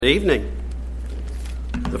Good evening.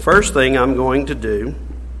 The first thing I'm going to do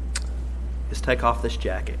is take off this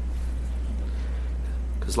jacket.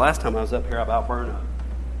 Because last time I was up here, I about burned up.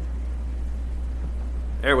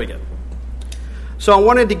 There we go. So I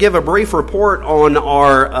wanted to give a brief report on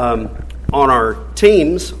our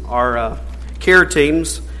teams, our care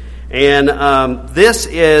teams. And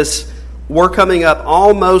we're coming up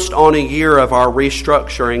almost on a year of our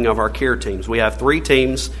restructuring of our care teams. We have 3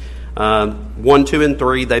 teams. 1, 2, and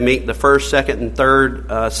 3. They meet the first, second, and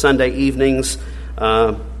third Sunday evenings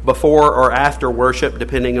before or after worship,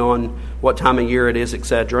 depending on what time of year it is,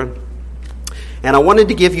 etc. And I wanted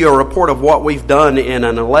to give you a report of what we've done in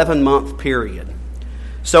an 11-month period.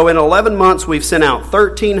 So in 11 months, we've sent out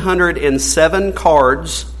 1,307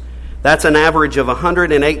 cards. That's an average of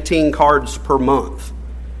 118 cards per month.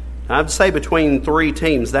 I'd say between 3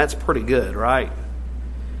 teams, that's pretty good, right?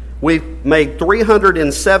 We've made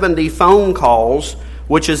 370 phone calls,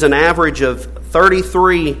 which is an average of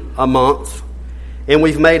 33 a month. And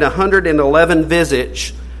we've made 111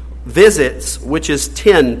 visits, which is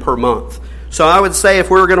 10 per month. So I would say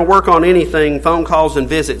if we were going to work on anything, phone calls and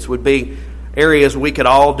visits would be areas we could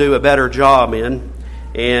all do a better job in.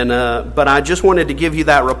 But I just wanted to give you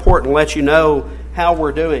that report and let you know how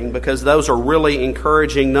we're doing, because those are really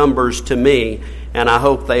encouraging numbers to me, and I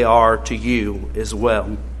hope they are to you as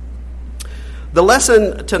well. The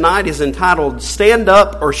lesson tonight is entitled, Stand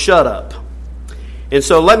Up or Shut Up. And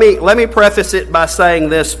so let me preface it by saying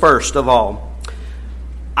this first of all.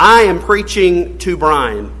 I am preaching to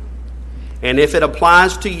Brian, and if it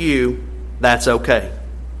applies to you, that's okay.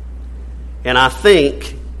 And I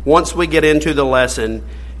think once we get into the lesson,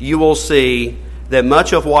 you will see that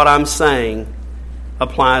much of what I'm saying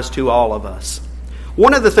applies to all of us.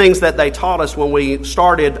 One of the things that they taught us when we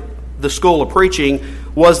started the School of Preaching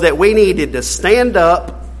was that we needed to stand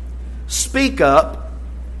up, speak up,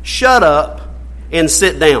 shut up, and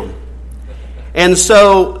sit down. And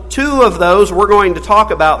so 2 of those we're going to talk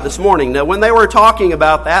about this morning. Now, when they were talking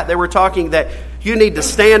about that, they were talking that you need to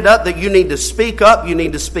stand up, that you need to speak up, you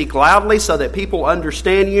need to speak loudly so that people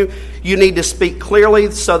understand you. You need to speak clearly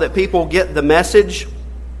so that people get the message.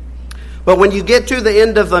 But when you get to the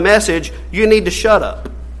end of the message, you need to shut up.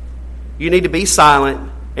 You need to be silent,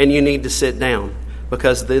 and you need to sit down,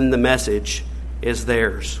 because then the message is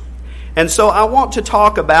theirs. And so I want to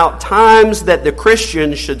talk about times that the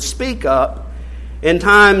Christian should speak up and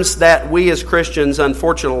times that we as Christians,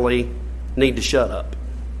 unfortunately, need to shut up.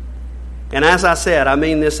 And as I said, I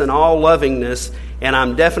mean this in all lovingness, and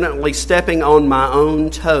I'm definitely stepping on my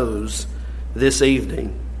own toes this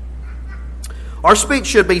evening. Our speech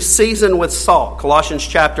should be seasoned with salt, Colossians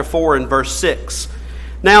chapter 4 and verse 6.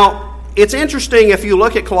 Now, it's interesting if you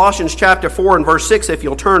look at Colossians chapter 4 and verse 6, if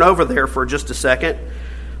you'll turn over there for just a second.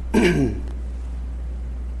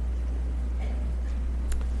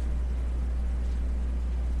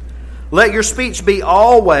 Let your speech be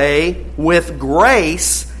always with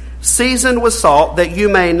grace, seasoned with salt, that you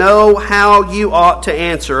may know how you ought to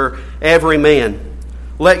answer every man.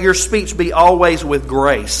 Let your speech be always with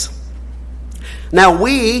grace. Now,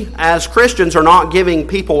 we, as Christians, are not giving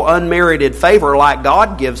people unmerited favor like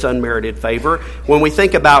God gives unmerited favor. When we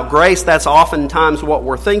think about grace, that's oftentimes what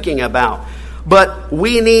we're thinking about. But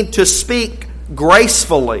we need to speak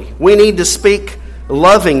gracefully. We need to speak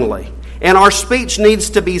lovingly. And our speech needs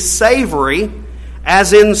to be savory,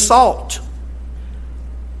 as in salt,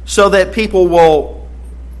 so that people will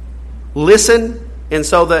listen and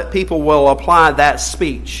so that people will apply that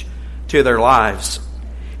speech to their lives.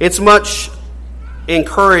 It's much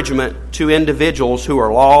encouragement to individuals who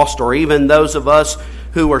are lost, or even those of us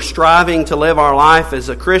who are striving to live our life as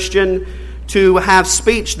a Christian, to have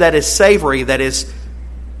speech that is savory, that is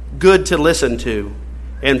good to listen to,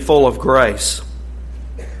 and full of grace.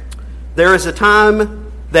 There is a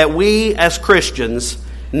time that we as Christians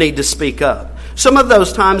need to speak up. Some of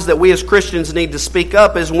those times that we as Christians need to speak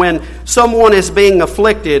up is when someone is being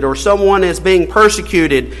afflicted or someone is being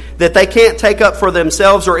persecuted that they can't take up for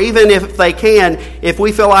themselves, or even if they can, if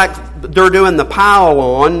we feel like they're doing the pile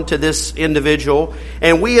on to this individual.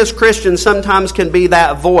 And we as Christians sometimes can be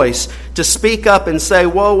that voice to speak up and say,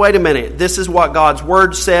 whoa, wait a minute, this is what God's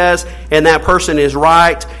Word says, and that person is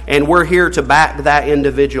right, and we're here to back that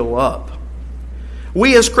individual up.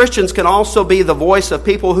 We as Christians can also be the voice of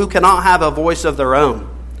people who cannot have a voice of their own.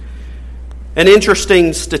 An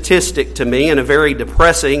interesting statistic to me, and a very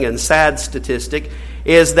depressing and sad statistic,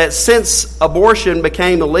 is that since abortion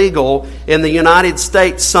became illegal in the United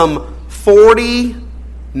States, some 40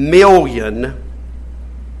 million,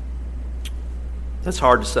 that's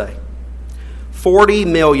hard to say, 40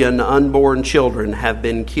 million unborn children have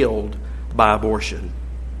been killed by abortion.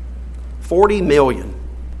 40 million.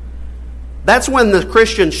 That's when the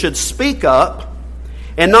Christian should speak up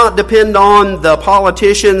and not depend on the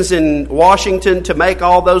politicians in Washington to make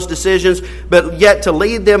all those decisions, but yet to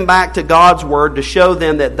lead them back to God's Word to show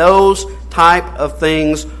them that those type of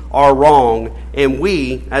things are wrong, and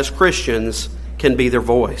we, as Christians, can be their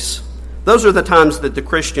voice. Those are the times that the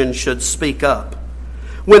Christian should speak up.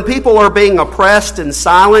 When people are being oppressed and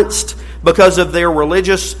silenced because of their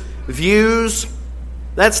religious views,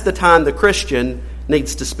 that's the time the Christian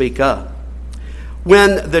needs to speak up.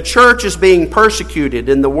 When the church is being persecuted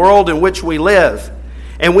in the world in which we live,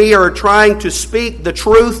 and we are trying to speak the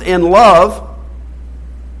truth in love,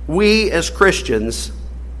 we as Christians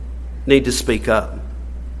need to speak up.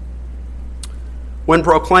 When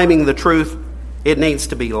proclaiming the truth, it needs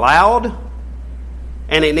to be loud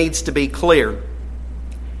and it needs to be clear.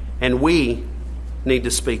 And we need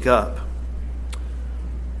to speak up.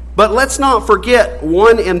 But let's not forget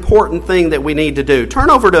one important thing that we need to do. Turn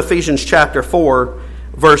over to Ephesians chapter 4,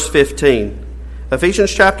 verse 15.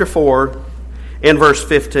 Ephesians chapter 4 and verse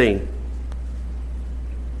 15.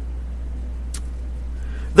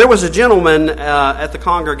 There was a gentleman at the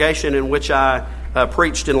congregation in which I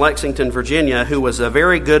preached in Lexington, Virginia, who was a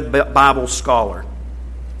very good Bible scholar.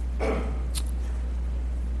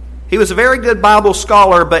 He was a very good Bible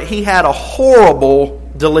scholar, but he had a horrible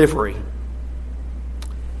delivery.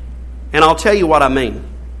 And I'll tell you what I mean.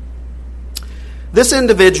 This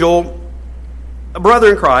individual, a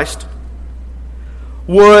brother in Christ,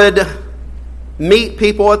 would meet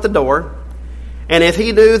people at the door, and if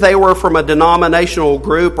he knew they were from a denominational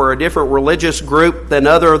group or a different religious group than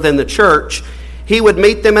other than the church, he would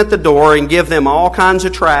meet them at the door and give them all kinds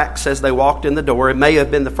of tracts as they walked in the door. It may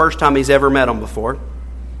have been the first time he's ever met them before.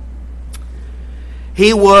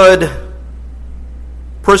 He would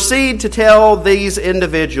proceed to tell these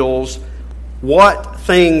individuals what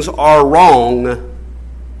things are wrong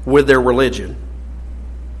with their religion.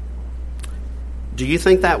 Do you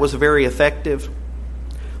think that was very effective?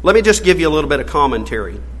 Let me just give you a little bit of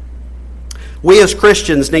commentary. We as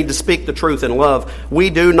Christians need to speak the truth in love. We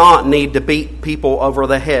do not need to beat people over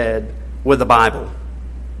the head with the Bible.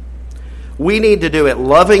 We need to do it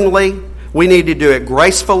lovingly, we need to do it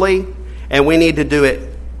gracefully, and we need to do it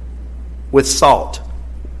with salt,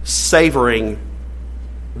 savoring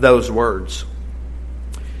those words.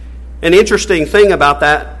 An interesting thing about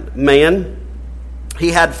that man,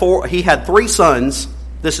 he had 3 sons.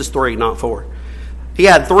 This is 3, not 4. He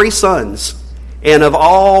had 3 sons, and of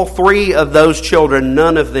all 3 of those children,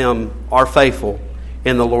 none of them are faithful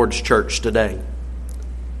in the Lord's church today.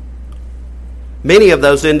 Many of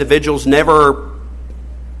those individuals never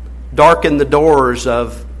darkened the doors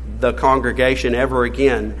of the congregation ever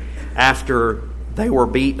again after they were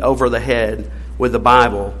beat over the head with the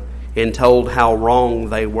Bible and told how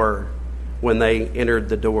wrong they were when they entered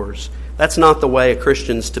the doors. That's not the way a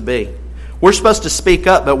Christian's to be. We're supposed to speak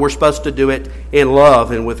up, but we're supposed to do it in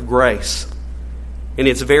love and with grace. And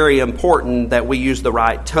it's very important that we use the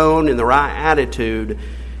right tone and the right attitude.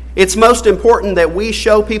 It's most important that we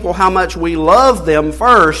show people how much we love them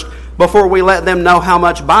first before we let them know how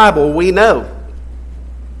much Bible we know.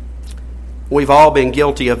 We've all been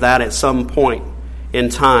guilty of that at some point in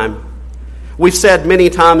time. We've said many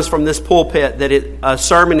times from this pulpit that a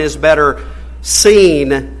sermon is better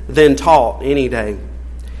seen than taught any day.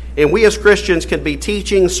 And we as Christians can be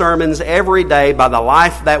teaching sermons every day by the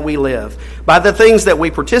life that we live, by the things that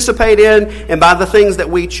we participate in, and by the things that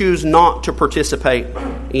we choose not to participate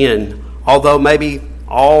in, although maybe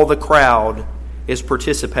all the crowd is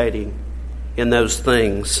participating in those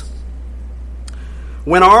things.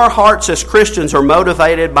 When our hearts as Christians are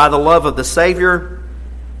motivated by the love of the Savior,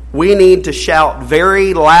 we need to shout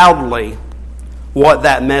very loudly what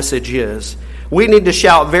that message is. We need to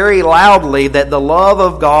shout very loudly that the love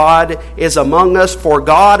of God is among us, for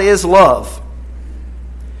God is love.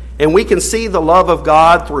 And we can see the love of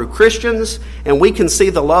God through Christians, and we can see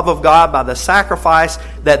the love of God by the sacrifice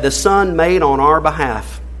that the Son made on our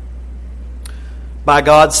behalf, by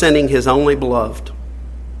God sending His only beloved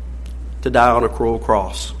to die on a cruel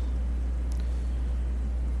cross.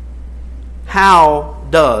 How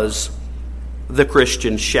does the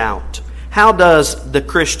Christian shout? How does the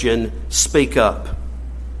Christian speak up?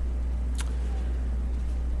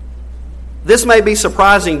 This may be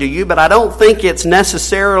surprising to you, but I don't think it's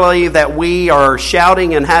necessarily that we are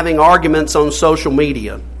shouting and having arguments on social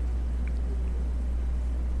media.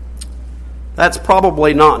 That's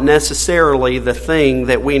probably not necessarily the thing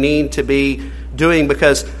that we need to be doing,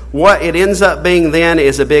 because what it ends up being then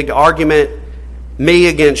is a big argument, me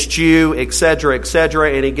against you, etc.,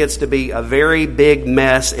 and it gets to be a very big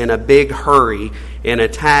mess and a big hurry and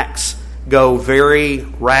attacks go very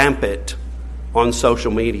rampant on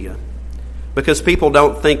social media because people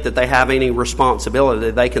don't think that they have any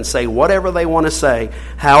responsibility. They can say whatever they want to say,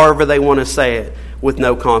 however they want to say it, with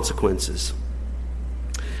no consequences.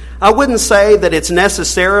 I wouldn't say that it's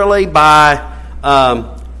necessarily by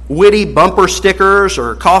witty bumper stickers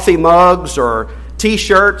or coffee mugs or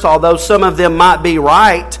T-shirts, although some of them might be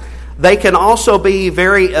right. They can also be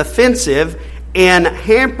very offensive and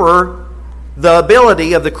hamper the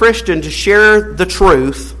ability of the Christian to share the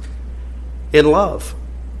truth in love.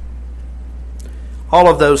 All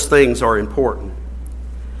of those things are important.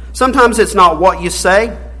 Sometimes it's not what you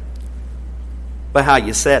say, but how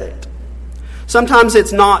you said it. Sometimes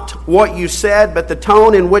it's not what you said, but the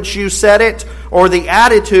tone in which you said it, or the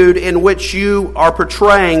attitude in which you are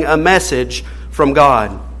portraying a message from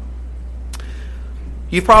God.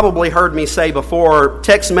 You've probably heard me say before,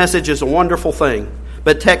 text message is a wonderful thing,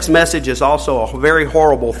 but text message is also a very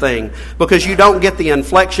horrible thing because you don't get the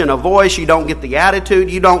inflection of voice, you don't get the attitude,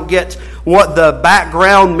 you don't get what the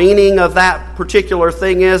background meaning of that particular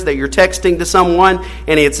thing is that you're texting to someone,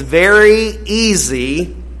 and it's very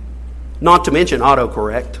easy, not to mention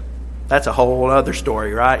autocorrect. That's a whole other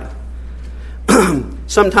story, right?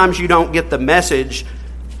 Sometimes you don't get the message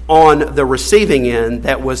on the receiving end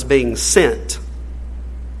that was being sent.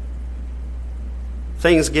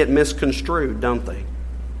 Things get misconstrued, don't they?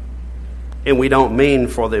 And we don't mean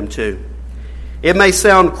for them to. It may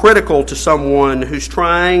sound critical to someone who's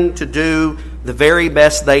trying to do the very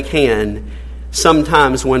best they can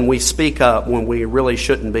sometimes when we speak up when we really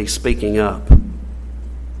shouldn't be speaking up.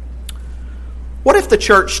 What if the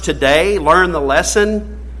church today learned the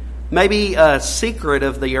lesson, maybe a secret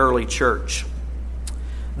of the early church,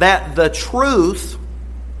 that the truth,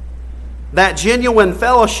 that genuine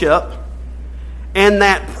fellowship, and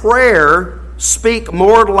that prayer speak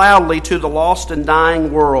more loudly to the lost and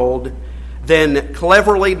dying world than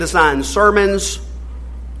cleverly designed sermons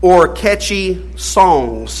or catchy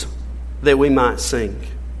songs that we might sing.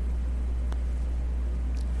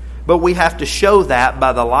 But we have to show that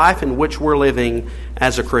by the life in which we're living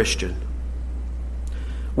as a Christian.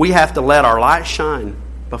 We have to let our light shine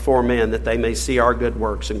before men that they may see our good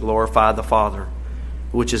works and glorify the Father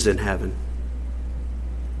which is in heaven.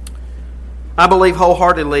 I believe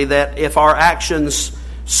wholeheartedly that if our actions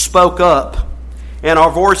spoke up and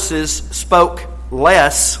our voices spoke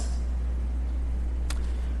less,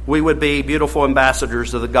 we would be beautiful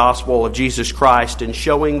ambassadors of the gospel of Jesus Christ and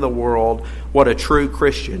showing the world what a true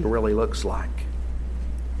Christian really looks like.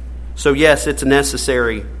 So yes, it's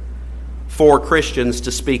necessary for Christians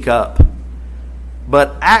to speak up,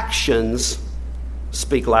 but actions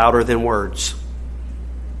speak louder than words.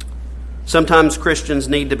 Sometimes Christians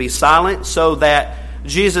need to be silent so that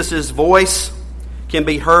Jesus' voice can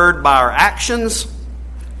be heard by our actions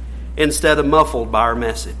instead of muffled by our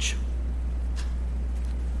message.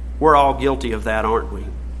 We're all guilty of that, aren't we?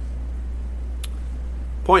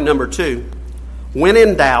 Point number 2, when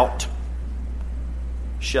in doubt,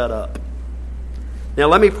 shut up. Now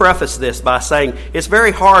let me preface this by saying it's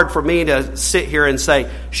very hard for me to sit here and say,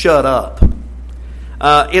 shut up.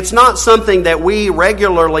 It's not something that we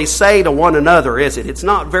regularly say to one another, is it? It's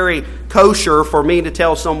not very kosher for me to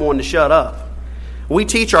tell someone to shut up. We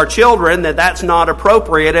teach our children that that's not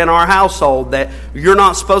appropriate in our household, that you're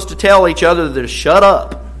not supposed to tell each other to shut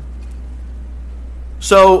up.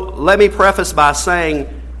 So let me preface by saying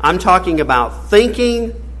I'm talking about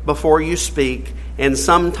thinking before you speak, and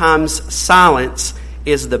sometimes silence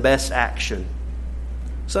is the best action.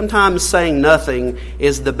 Sometimes saying nothing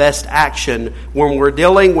is the best action when we're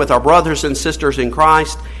dealing with our brothers and sisters in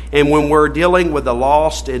Christ and when we're dealing with the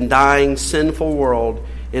lost and dying sinful world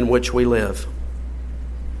in which we live.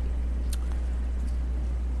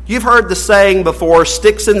 You've heard the saying before,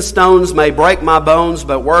 sticks and stones may break my bones,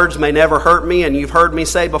 but words may never hurt me. And you've heard me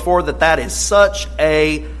say before that that is such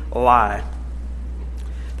a lie.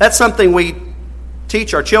 That's something we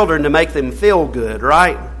teach our children to make them feel good,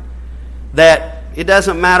 right? That it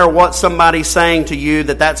doesn't matter what somebody's saying to you,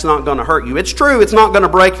 that's not going to hurt you. It's true, it's not going to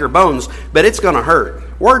break your bones, but it's going to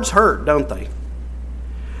hurt. Words hurt, don't they?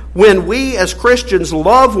 When we as Christians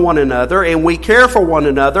love one another and we care for one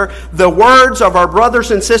another, the words of our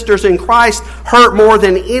brothers and sisters in Christ hurt more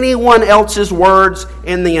than anyone else's words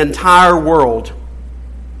in the entire world.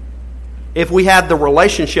 If we have the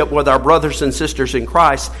relationship with our brothers and sisters in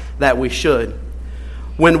Christ that we should.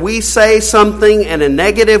 When we say something in a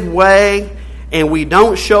negative way and we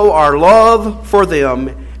don't show our love for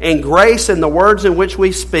them and grace in the words in which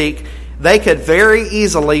we speak, they could very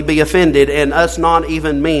easily be offended and us not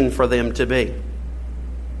even mean for them to be.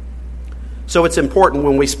 So it's important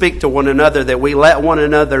when we speak to one another that we let one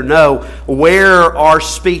another know where our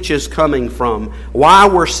speech is coming from, why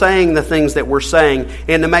we're saying the things that we're saying,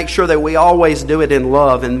 and to make sure that we always do it in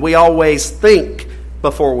love and we always think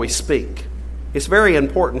before we speak. It's very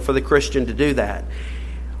important for the Christian to do that.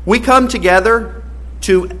 We come together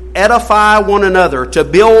to edify one another, to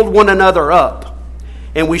build one another up.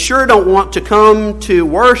 And we sure don't want to come to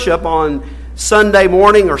worship on Sunday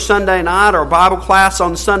morning or Sunday night or Bible class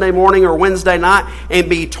on Sunday morning or Wednesday night and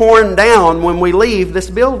be torn down when we leave this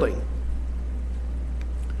building.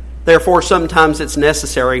 Therefore, sometimes it's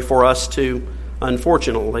necessary for us to,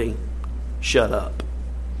 unfortunately, shut up.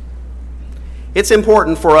 It's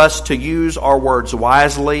important for us to use our words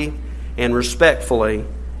wisely and respectfully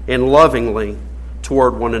and lovingly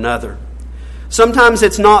toward one another. Sometimes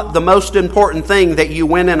it's not the most important thing that you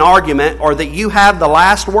win an argument or that you have the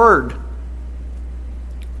last word.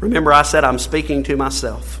 Remember, I said I'm speaking to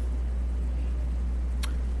myself.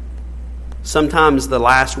 Sometimes the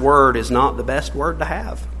last word is not the best word to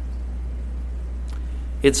have.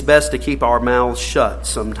 It's best to keep our mouths shut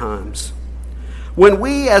sometimes. When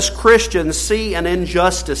we as Christians see an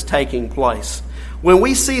injustice taking place, when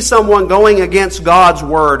we see someone going against God's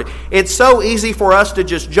word, it's so easy for us to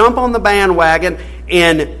just jump on the bandwagon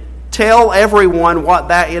and tell everyone what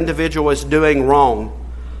that individual is doing wrong.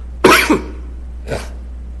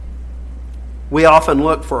 We often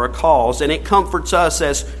look for a cause, and it comforts us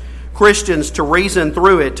as Christians to reason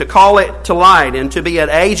through it, to call it to light, and to be an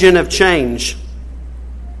agent of change.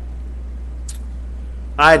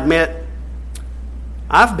 I admit,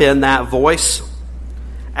 I've been that voice,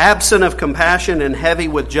 absent of compassion and heavy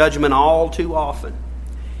with judgment all too often.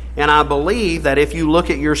 And I believe that if you look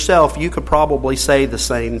at yourself, you could probably say the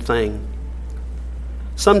same thing.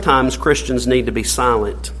 Sometimes Christians need to be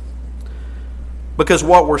silent, because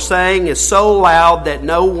what we're saying is so loud that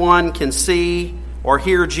no one can see or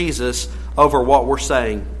hear Jesus over what we're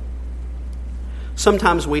saying.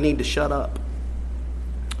 Sometimes we need to shut up.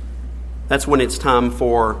 That's when it's time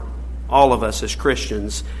for all of us as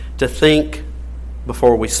Christians to think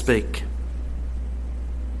before we speak.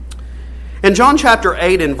 In John chapter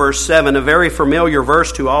 8 and verse 7, a very familiar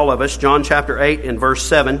verse to all of us, John chapter 8 and verse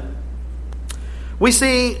 7, we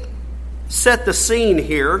set the scene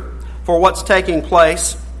here for what's taking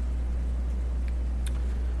place.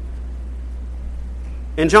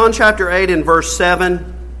 In John chapter 8 and verse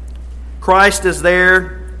 7, Christ is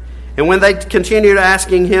there, and when they continued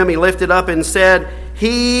asking him, he lifted up and said,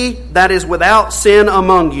 "He that is without sin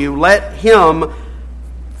among you, let him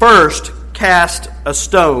first cast a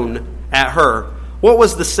stone at her." What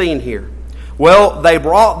was the scene here? Well, they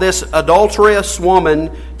brought this adulterous woman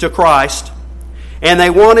to Christ, and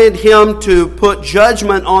they wanted him to put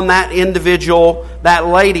judgment on that individual, that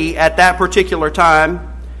lady, at that particular time.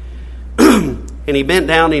 And he bent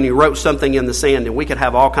down and he wrote something in the sand, and we could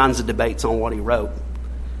have all kinds of debates on what he wrote.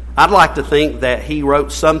 I'd like to think that he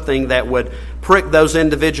wrote something that would prick those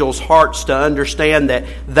individuals' hearts to understand that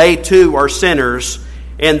they too are sinners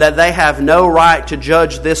and that they have no right to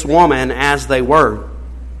judge this woman as they were.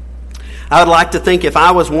 I would like to think, if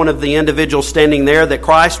I was one of the individuals standing there, that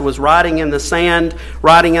Christ was writing in the sand,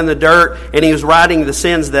 writing in the dirt, and he was writing the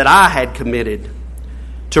sins that I had committed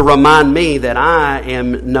to remind me that I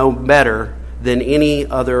am no better than any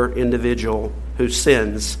other individual who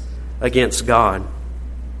sins against God.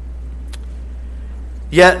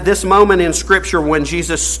 Yet this moment in Scripture when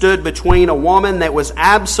Jesus stood between a woman that was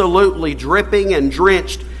absolutely dripping and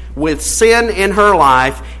drenched with sin in her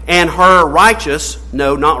life and her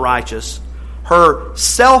her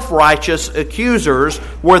self-righteous accusers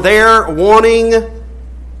were there wanting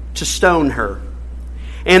to stone her.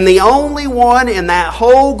 And the only one in that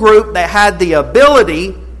whole group that had the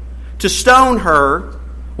ability to stone her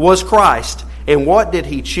was Christ. And what did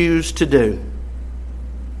he choose to do?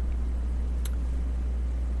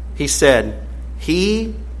 He said,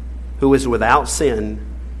 "He who is without sin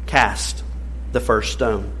cast the first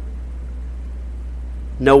stone."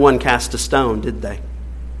 No one cast a stone, did they?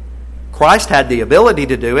 Christ had the ability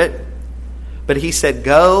to do it, but he said,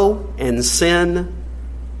 "Go and sin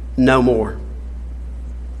no more."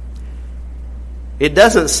 It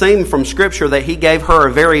doesn't seem from Scripture that he gave her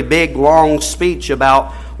a very big, long speech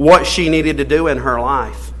about what she needed to do in her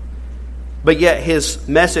life. But yet his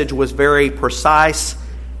message was very precise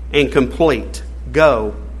and complete.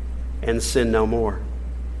 Go and sin no more.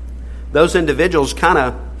 Those individuals kind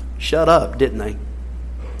of shut up, didn't they?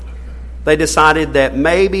 They decided that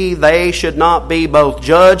maybe they should not be both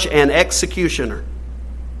judge and executioner.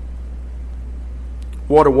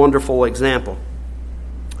 What a wonderful example.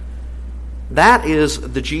 That is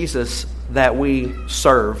the Jesus that we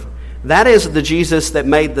serve. That is the Jesus that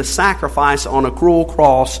made the sacrifice on a cruel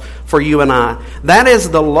cross for you and I. That is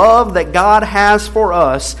the love that God has for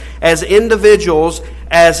us as individuals,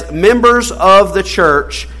 as members of the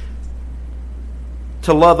church,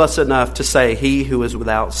 to love us enough to say, "He who is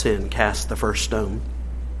without sin, cast the first stone."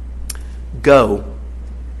 Go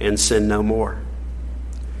and sin no more.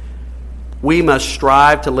 We must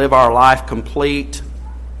strive to live our life complete.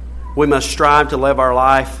 We must strive to live our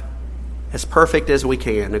life as perfect as we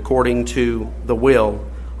can, according to the will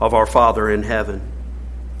of our Father in heaven.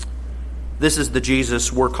 This is the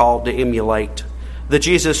Jesus we're called to emulate. The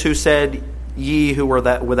Jesus who said, "Ye who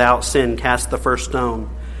are without sin, cast the first stone."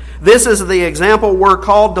 This is the example we're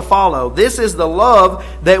called to follow. This is the love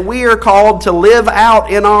that we are called to live out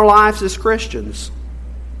in our lives as Christians.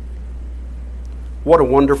 What a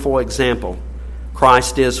wonderful example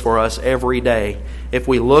Christ is for us every day if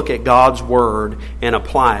we look at God's Word and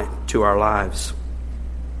apply it to our lives.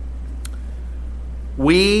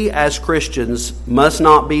 We as Christians must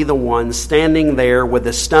not be the ones standing there with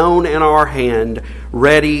a stone in our hand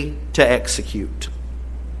ready to execute.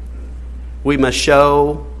 We must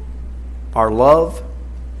show our love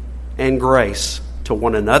and grace to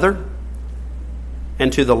one another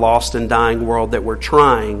and to the lost and dying world that we're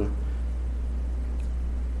trying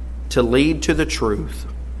to lead to the truth,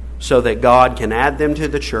 so that God can add them to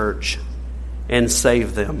the church and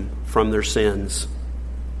save them from their sins.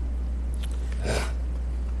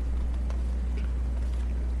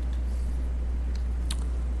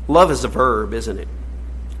 Love is a verb, isn't it?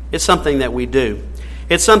 It's something that we do.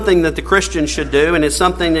 It's something that the Christian should do, and it's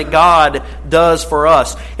something that God does for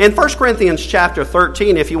us. In 1 Corinthians chapter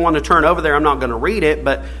 13, if you want to turn over there, I'm not going to read it,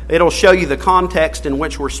 but it'll show you the context in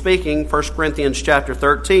which we're speaking. 1 Corinthians chapter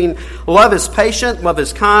 13. Love is patient, love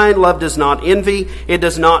is kind, love does not envy, it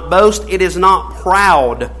does not boast, it is not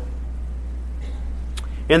proud.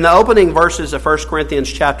 In the opening verses of 1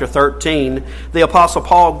 Corinthians chapter 13, the Apostle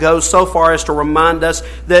Paul goes so far as to remind us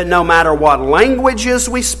that no matter what languages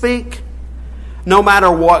we speak, no matter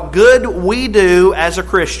what good we do as a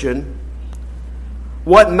Christian,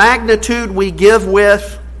 what magnitude we give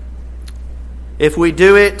with, if we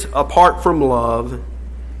do it apart from love,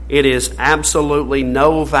 it is absolutely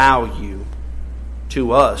no value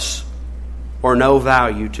to us or no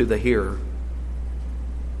value to the hearer.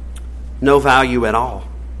 No value at all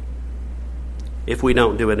if we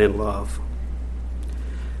don't do it in love.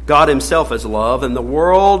 God Himself is love, and the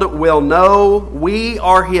world will know we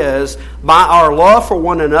are His by our love for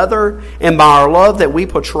one another and by our love that we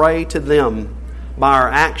portray to them, by our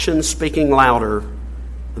actions speaking louder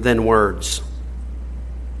than words.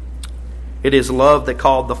 It is love that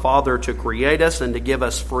called the Father to create us and to give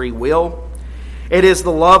us free will. It is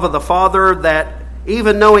the love of the Father that,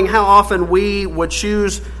 even knowing how often we would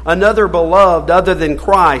choose another beloved other than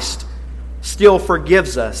Christ, still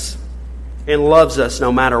forgives us and loves us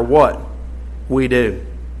no matter what we do.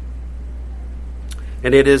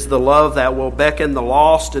 And it is the love that will beckon the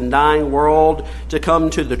lost and dying world to come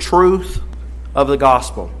to the truth of the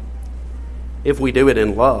gospel. If we do it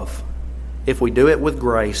in love, if we do it with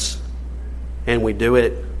grace, and we do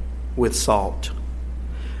it with salt.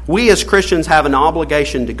 We as Christians have an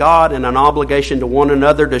obligation to God and an obligation to one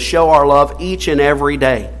another to show our love each and every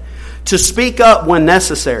day. To speak up when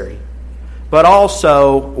necessary, but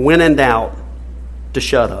also, when in doubt, to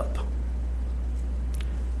shut up.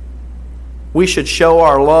 We should show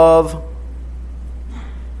our love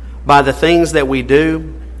by the things that we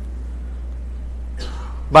do,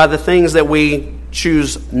 by the things that we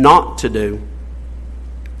choose not to do,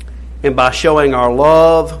 and by showing our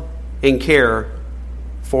love and care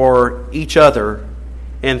for each other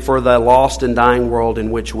and for the lost and dying world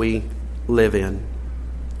in which we live in.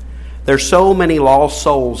 There's so many lost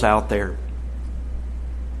souls out there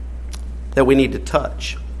that we need to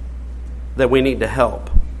touch, that we need to help,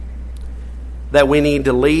 that we need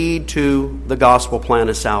to lead to the gospel plan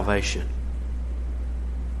of salvation.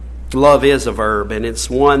 Love is a verb, and it's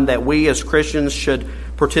one that we as Christians should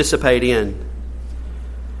participate in.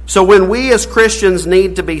 So when we as Christians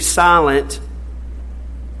need to be silent,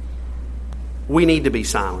 we need to be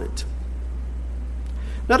silent.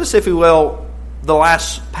 Notice, if you will, the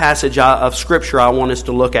last passage of Scripture I want us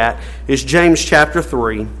to look at is James chapter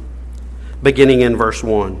 3, beginning in verse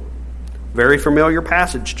 1. Very familiar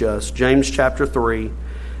passage to us. James chapter 3,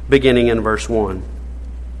 beginning in verse 1.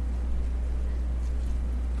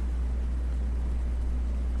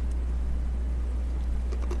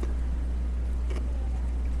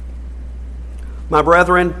 My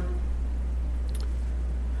brethren,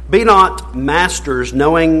 be not masters,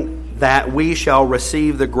 knowing that we shall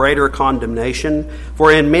receive the greater condemnation,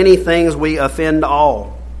 for in many things we offend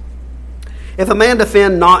all. If a man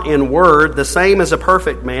offend not in word, the same is a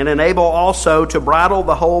perfect man, and able also to bridle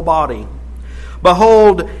the whole body.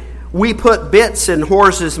 Behold, we put bits in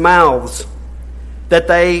horses' mouths, that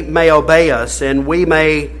they may obey us, and we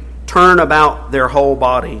may turn about their whole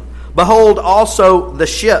body. Behold also the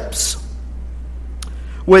ships,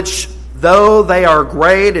 which though they are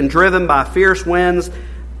great and driven by fierce winds,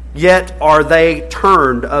 yet are they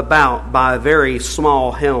turned about by a very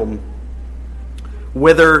small helm,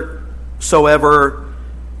 whithersoever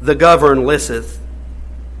the governor listeth.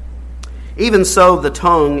 Even so the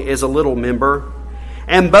tongue is a little member,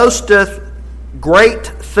 and boasteth great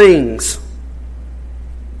things.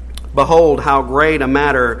 Behold, how great a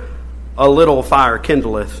matter a little fire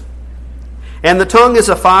kindleth. And the tongue is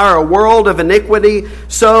a fire, a world of iniquity.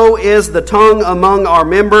 So is the tongue among our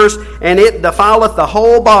members, and it defileth the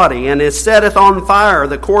whole body, and it setteth on fire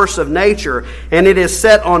the course of nature, and it is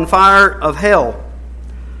set on fire of hell.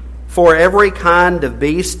 For every kind of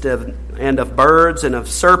beast and of birds and of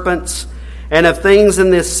serpents and of things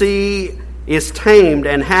in this sea is tamed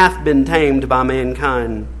and hath been tamed by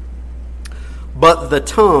mankind. But the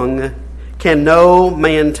tongue can no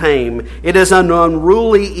man tame. It is an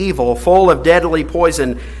unruly evil, full of deadly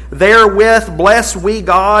poison. Therewith bless we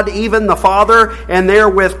God, even the Father, and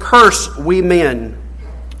therewith curse we men,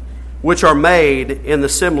 which are made in the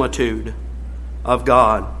similitude of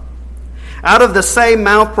God. Out of the same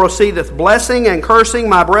mouth proceedeth blessing and cursing.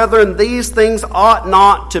 My brethren, these things ought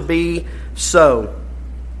not to be so.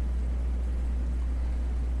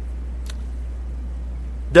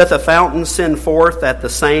 Doth a fountain send forth at the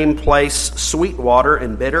same place sweet water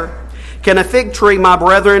and bitter? Can a fig tree, my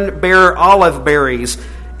brethren, bear olive berries,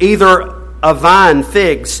 either a vine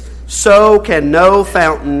figs? So can no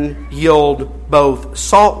fountain yield both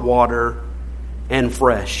salt water and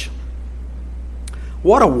fresh.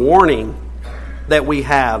 What a warning that we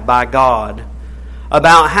have by God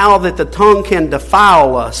about how that the tongue can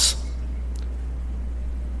defile us.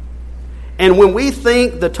 And when we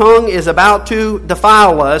think the tongue is about to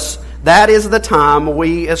defile us, that is the time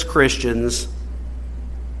we as Christians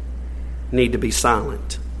need to be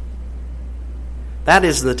silent. That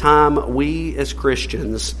is the time we as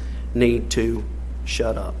Christians need to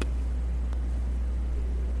shut up.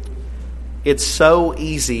 It's so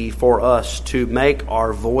easy for us to make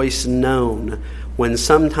our voice known when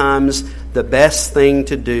sometimes the best thing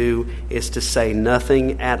to do is to say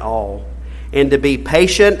nothing at all. And to be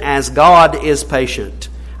patient as God is patient.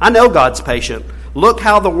 I know God's patient. Look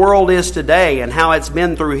how the world is today and how it's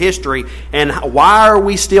been through history. And why are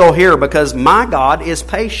we still here? Because my God is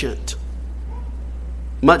patient.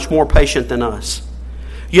 Much more patient than us.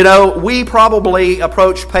 You know, we probably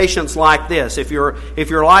approach patience like this. If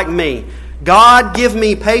you're like me, God, give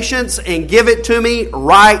me patience and give it to me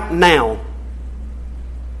right now.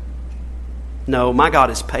 No, my God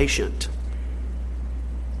is patient.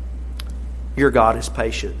 Your God is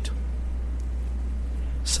patient.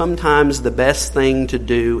 Sometimes the best thing to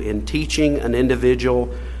do in teaching an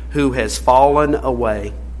individual who has fallen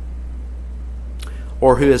away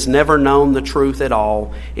or who has never known the truth at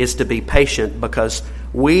all is to be patient, because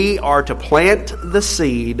we are to plant the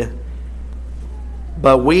seed,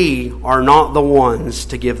 but we are not the ones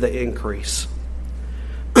to give the increase.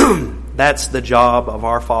 That's the job of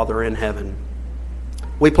our Father in heaven.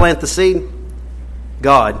 We plant the seed,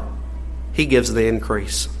 God, He gives the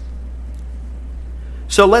increase.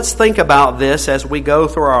 So let's think about this as we go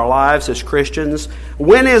through our lives as Christians.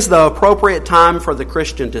 When is the appropriate time for the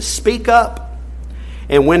Christian to speak up?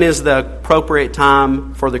 And when is the appropriate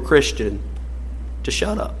time for the Christian to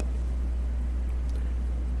shut up?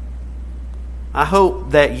 I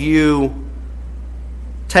hope that you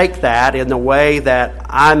take that in the way that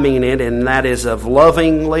I mean it, and that is of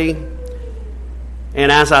lovingly. And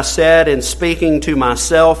as I said, in speaking to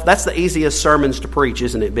myself, that's the easiest sermons to preach,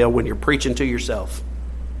 isn't it, Bill, when you're preaching to yourself?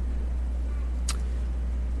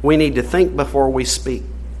 We need to think before we speak.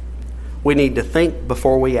 We need to think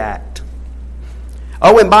before we act.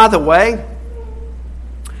 Oh, and by the way,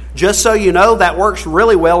 just so you know, that works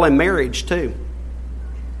really well in marriage too.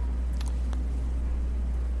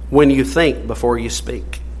 When you think before you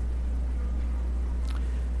speak.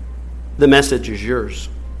 The message is yours.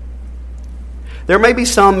 There may be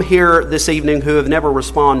some here this evening who have never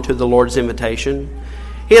responded to the Lord's invitation.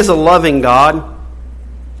 He is a loving God,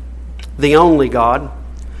 the only God,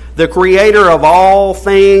 the creator of all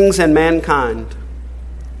things and mankind.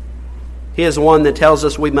 He is one that tells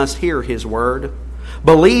us we must hear His word,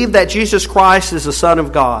 believe that Jesus Christ is the Son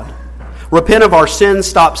of God, repent of our sins,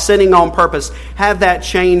 stop sinning on purpose, have that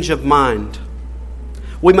change of mind.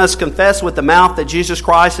 We must confess with the mouth that Jesus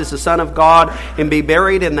Christ is the Son of God and be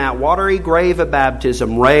buried in that watery grave of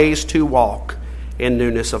baptism, raised to walk in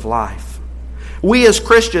newness of life. We as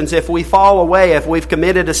Christians, if we fall away, if we've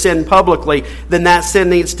committed a sin publicly, then that sin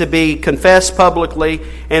needs to be confessed publicly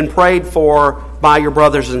and prayed for by your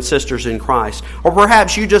brothers and sisters in Christ. Or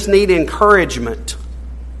perhaps you just need encouragement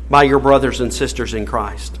by your brothers and sisters in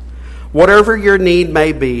Christ. Whatever your need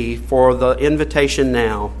may be for the invitation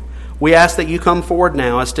now, we ask that you come forward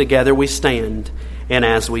now as together we stand and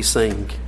as we sing.